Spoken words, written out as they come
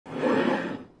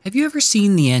Have you ever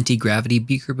seen the anti-gravity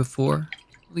beaker before?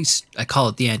 At least I call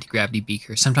it the anti-gravity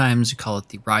beaker. Sometimes we call it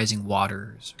the rising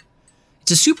waters. It's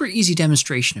a super easy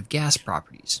demonstration of gas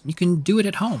properties. You can do it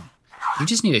at home. You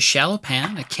just need a shallow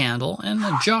pan, a candle, and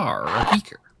a jar or a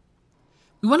beaker.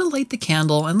 We want to light the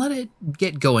candle and let it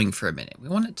get going for a minute. We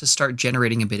want it to start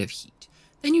generating a bit of heat.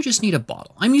 Then you just need a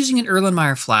bottle. I'm using an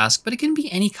Erlenmeyer flask, but it can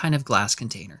be any kind of glass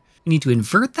container. You need to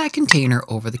invert that container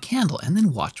over the candle and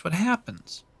then watch what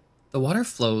happens. The water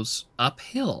flows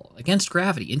uphill against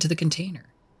gravity into the container.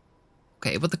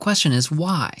 Okay, but the question is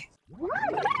why?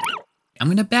 I'm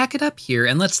going to back it up here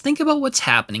and let's think about what's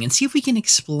happening and see if we can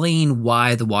explain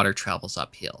why the water travels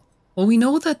uphill. Well, we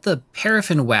know that the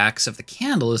paraffin wax of the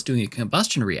candle is doing a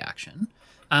combustion reaction.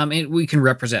 We can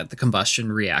represent the combustion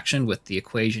reaction with the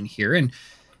equation here, and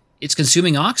it's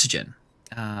consuming oxygen.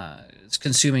 It's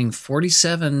consuming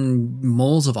 47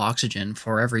 moles of oxygen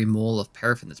for every mole of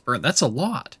paraffin that's burned. That's a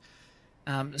lot.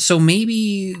 So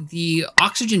maybe the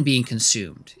oxygen being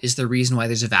consumed is the reason why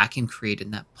there's a vacuum created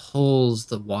and that pulls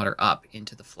the water up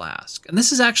into the flask. And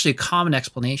this is actually a common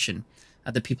explanation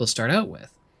that people start out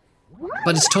with,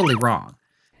 but it's totally wrong.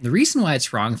 The reason why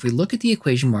it's wrong, if we look at the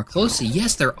equation more closely,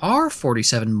 yes, there are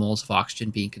 47 moles of oxygen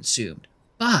being consumed,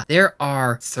 but there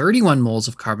are 31 moles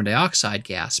of carbon dioxide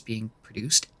gas being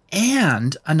produced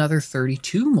and another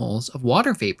 32 moles of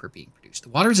water vapor being produced. The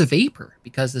water is a vapor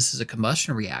because this is a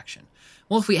combustion reaction.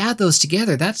 Well, if we add those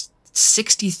together, that's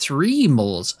 63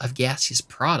 moles of gaseous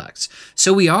products.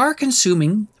 So we are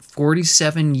consuming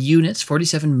 47 units,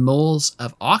 47 moles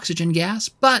of oxygen gas,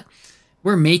 but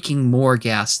we're making more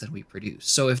gas than we produce.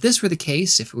 So if this were the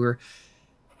case, if we were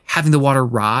having the water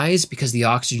rise because the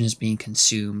oxygen is being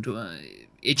consumed,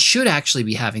 it should actually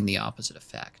be having the opposite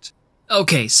effect.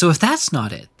 Okay, so if that's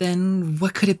not it, then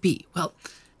what could it be? Well,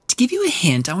 to give you a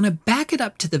hint, I want to back it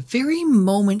up to the very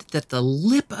moment that the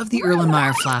lip of the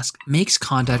Erlenmeyer flask makes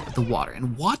contact with the water,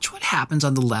 and watch what happens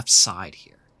on the left side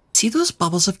here. See those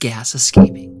bubbles of gas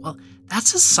escaping? Well,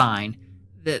 that's a sign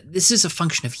that this is a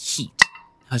function of heat.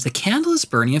 Now, as the candle is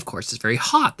burning, of course, it's very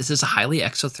hot. This is a highly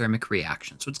exothermic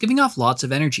reaction, so it's giving off lots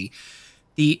of energy.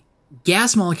 The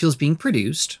gas molecules being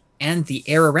produced and the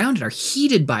air around it are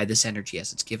heated by this energy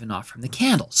as it's given off from the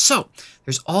candle. So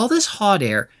there's all this hot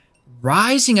air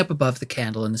rising up above the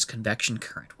candle in this convection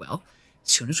current. Well,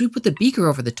 as soon as we put the beaker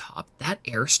over the top, that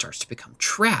air starts to become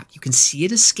trapped. You can see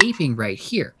it escaping right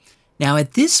here. Now,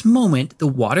 at this moment, the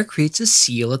water creates a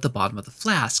seal at the bottom of the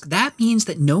flask. That means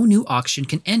that no new oxygen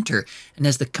can enter. And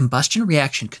as the combustion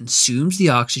reaction consumes the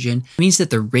oxygen, it means that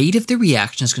the rate of the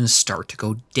reaction is going to start to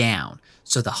go down.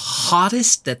 So the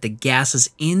hottest that the gases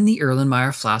in the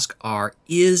Erlenmeyer flask are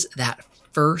is that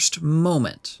first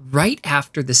moment, right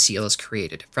after the seal is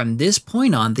created. From this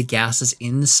point on, the gases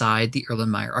inside the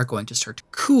Erlenmeyer are going to start to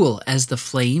cool as the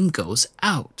flame goes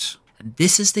out. And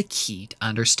this is the key to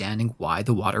understanding why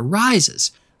the water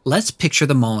rises. Let's picture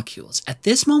the molecules. At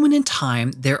this moment in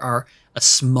time, there are a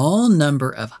small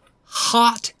number of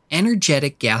hot,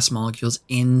 energetic gas molecules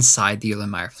inside the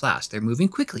Erlenmeyer flask. They're moving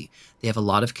quickly. They have a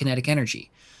lot of kinetic energy.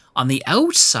 On the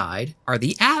outside are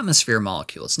the atmosphere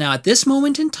molecules. Now, at this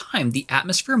moment in time, the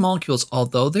atmosphere molecules,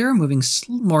 although they're moving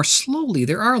more slowly,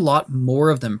 there are a lot more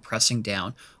of them pressing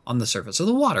down on the surface of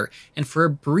the water. And for a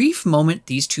brief moment,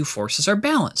 these two forces are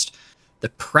balanced. The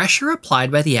pressure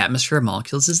applied by the atmosphere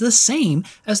molecules is the same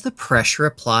as the pressure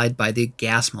applied by the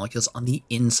gas molecules on the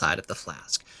inside of the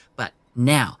flask. But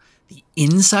now, the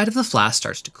inside of the flask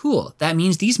starts to cool. That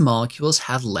means these molecules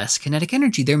have less kinetic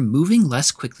energy. They're moving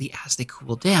less quickly as they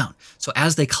cool down. So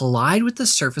as they collide with the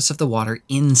surface of the water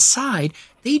inside,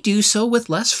 they do so with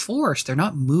less force. They're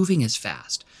not moving as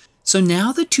fast. So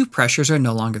now the two pressures are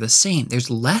no longer the same. There's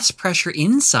less pressure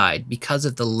inside because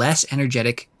of the less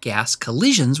energetic gas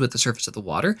collisions with the surface of the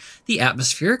water. The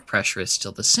atmospheric pressure is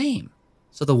still the same.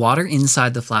 So the water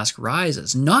inside the flask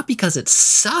rises, not because it's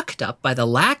sucked up by the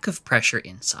lack of pressure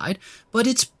inside, but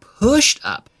it's pushed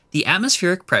up. The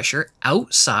atmospheric pressure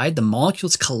outside, the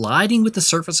molecules colliding with the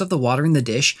surface of the water in the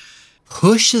dish,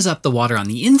 pushes up the water on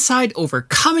the inside,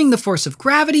 overcoming the force of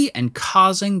gravity and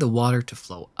causing the water to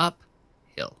flow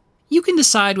uphill. You can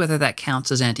decide whether that counts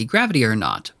as anti-gravity or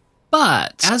not.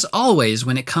 But, as always,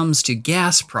 when it comes to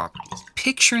gas properties,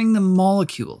 picturing the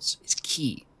molecules is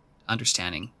key to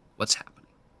understanding what's happening.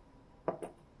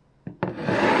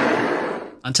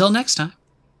 Until next time.